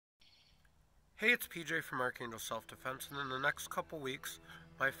Hey, it's PJ from Archangel Self-Defense, and in the next couple weeks,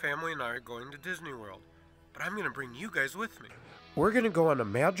 my family and I are going to Disney World. But I'm going to bring you guys with me. We're going to go on a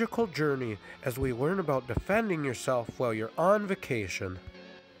magical journey as we learn about defending yourself while you're on vacation.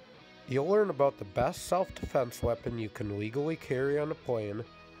 You'll learn about the best self-defense weapon you can legally carry on a plane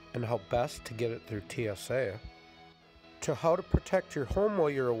and how best to get it through TSA, to how to protect your home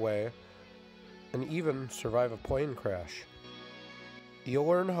while you're away, and even survive a plane crash. You'll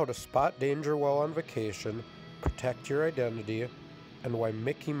learn how to spot danger while on vacation, protect your identity, and why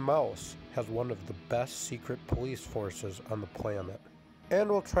Mickey Mouse has one of the best secret police forces on the planet. And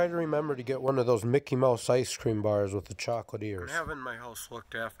we'll try to remember to get one of those Mickey Mouse ice cream bars with the chocolate ears. I'm having my house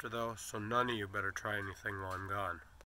looked after though, so none of you better try anything while I'm gone.